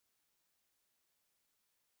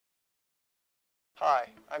Hi,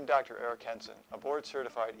 I'm Dr. Eric Henson, a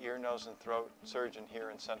board-certified ear, nose, and throat surgeon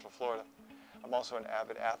here in Central Florida. I'm also an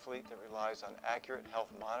avid athlete that relies on accurate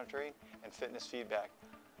health monitoring and fitness feedback.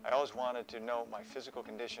 I always wanted to know my physical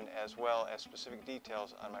condition as well as specific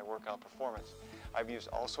details on my workout performance. I've used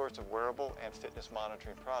all sorts of wearable and fitness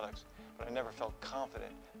monitoring products, but I never felt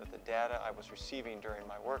confident that the data I was receiving during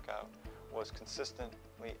my workout was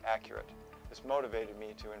consistently accurate. This motivated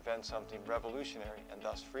me to invent something revolutionary, and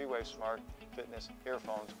thus FreeWavz Smart Fitness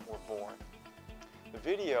earphones were born. The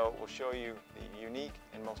video will show you the unique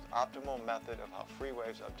and most optimal method of how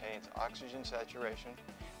FreeWavz obtains oxygen saturation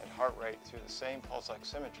and heart rate through the same pulse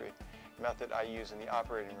oximetry method I use in the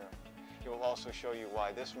operating room. It will also show you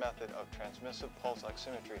why this method of transmissive pulse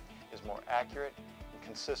oximetry is more accurate and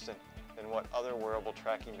consistent than what other wearable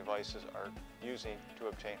tracking devices are using to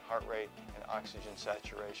obtain heart rate and oxygen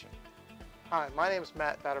saturation. Hi, my name is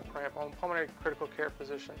Mathew Vadaparampil. I'm a pulmonary critical care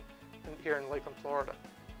physician here in Lakeland, Florida.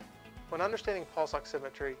 When understanding pulse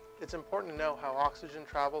oximetry, it's important to know how oxygen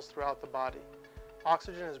travels throughout the body.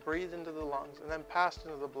 Oxygen is breathed into the lungs and then passed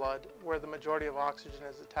into the blood, where the majority of oxygen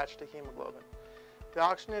is attached to hemoglobin. The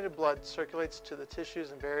oxygenated blood circulates to the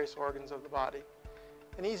tissues and various organs of the body.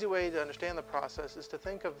 An easy way to understand the process is to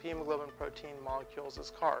think of hemoglobin protein molecules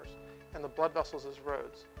as cars and the blood vessels as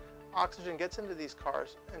roads. Oxygen gets into these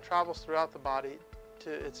cars and travels throughout the body to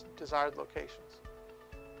its desired locations.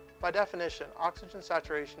 By definition, oxygen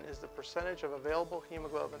saturation is the percentage of available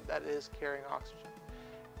hemoglobin that is carrying oxygen.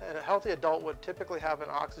 And a healthy adult would typically have an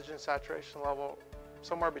oxygen saturation level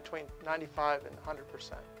somewhere between 95 and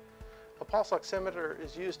 100%. A pulse oximeter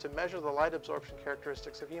is used to measure the light absorption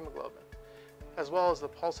characteristics of hemoglobin, as well as the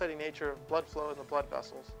pulsating nature of blood flow in the blood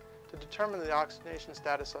vessels, to determine the oxygenation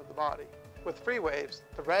status of the body. With FreeWavz,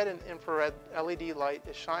 the red and infrared LED light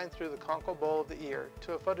is shined through the conical bowl of the ear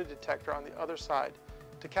to a photodetector on the other side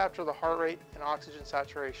to capture the heart rate and oxygen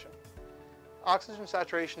saturation. Oxygen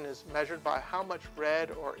saturation is measured by how much red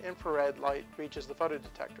or infrared light reaches the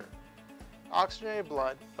photodetector. Oxygenated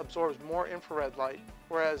blood absorbs more infrared light,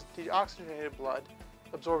 whereas deoxygenated blood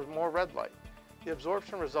absorbs more red light. The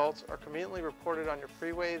absorption results are conveniently reported on your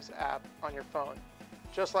FreeWavz app on your phone,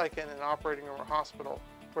 just like in an operating room or hospital,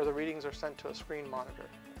 where the readings are sent to a screen monitor.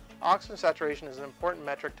 Oxygen saturation is an important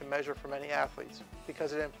metric to measure for many athletes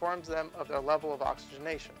because it informs them of their level of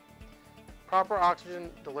oxygenation. Proper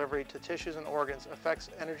oxygen delivery to tissues and organs affects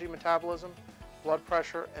energy metabolism, blood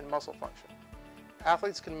pressure, and muscle function.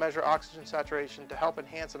 Athletes can measure oxygen saturation to help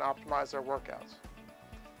enhance and optimize their workouts.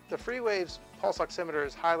 The FreeWavz pulse oximeter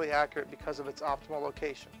is highly accurate because of its optimal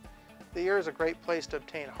location. The ear is a great place to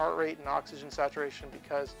obtain heart rate and oxygen saturation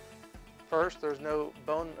because first, there's no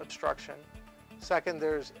bone obstruction. Second,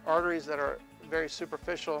 there's arteries that are very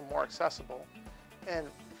superficial and more accessible. And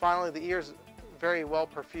finally, the ear is very well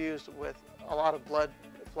perfused with a lot of blood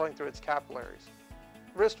flowing through its capillaries.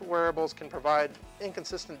 Wrist wearables can provide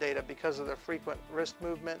inconsistent data because of their frequent wrist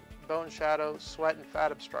movement, bone shadow, sweat, and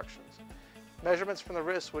fat obstructions. Measurements from the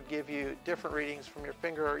wrist would give you different readings from your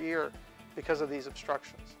finger or ear because of these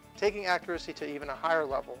obstructions. Taking accuracy to even a higher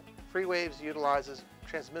level, FreeWavz utilizes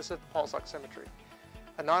transmissive pulse oximetry,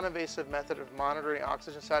 a non-invasive method of monitoring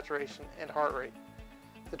oxygen saturation and heart rate.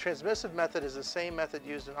 The transmissive method is the same method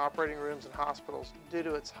used in operating rooms and hospitals due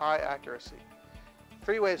to its high accuracy.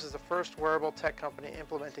 FreeWavz is the first wearable tech company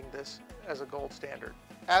implementing this as a gold standard.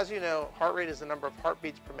 As you know, heart rate is the number of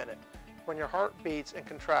heartbeats per minute. When your heart beats and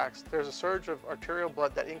contracts, there's a surge of arterial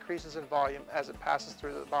blood that increases in volume as it passes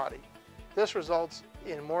through the body. This results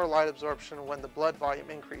in more light absorption when the blood volume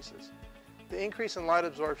increases. The increase in light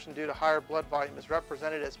absorption due to higher blood volume is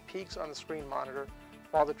represented as peaks on the screen monitor,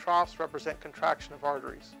 while the troughs represent contraction of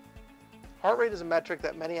arteries. Heart rate is a metric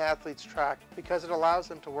that many athletes track because it allows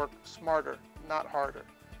them to work smarter, not harder.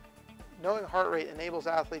 Knowing heart rate enables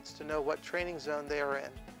athletes to know what training zone they are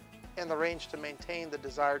in and the range to maintain the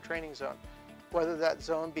desired training zone, whether that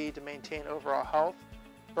zone be to maintain overall health,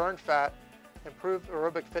 burn fat, improve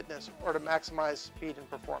aerobic fitness, or to maximize speed and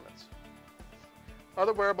performance.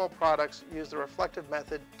 Other wearable products use the reflective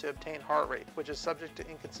method to obtain heart rate, which is subject to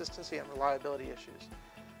inconsistency and reliability issues.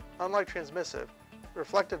 Unlike transmissive,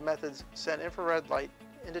 reflective methods send infrared light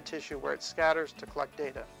into tissue where it scatters to collect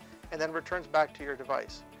data and then returns back to your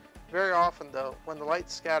device. Very often though, when the light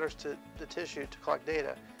scatters to the tissue to collect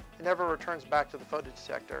data, it never returns back to the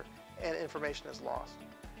photodetector and information is lost.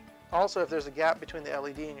 Also, if there's a gap between the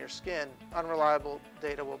LED and your skin, unreliable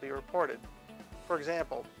data will be reported. For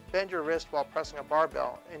example, bend your wrist while pressing a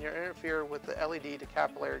barbell and you'll interfere with the LED to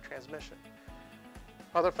capillary transmission.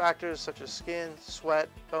 Other factors such as skin, sweat,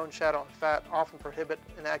 bone shadow, and fat often prohibit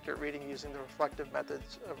an accurate reading using the reflective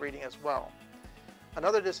methods of reading as well.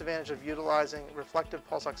 Another disadvantage of utilizing reflective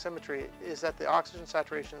pulse oximetry is that the oxygen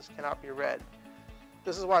saturations cannot be read.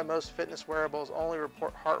 This is why most fitness wearables only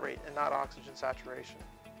report heart rate and not oxygen saturation.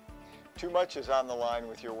 Too much is on the line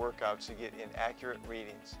with your workouts to get inaccurate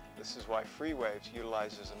readings. This is why FreeWavz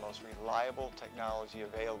utilizes the most reliable technology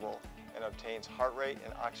available and obtains heart rate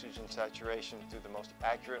and oxygen saturation through the most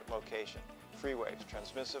accurate location. FreeWavz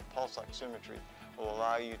transmissive pulse oximetry will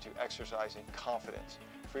allow you to exercise in confidence.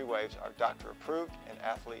 FreeWavz are doctor-approved and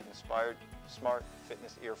athlete-inspired smart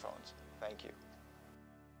fitness earphones. Thank you.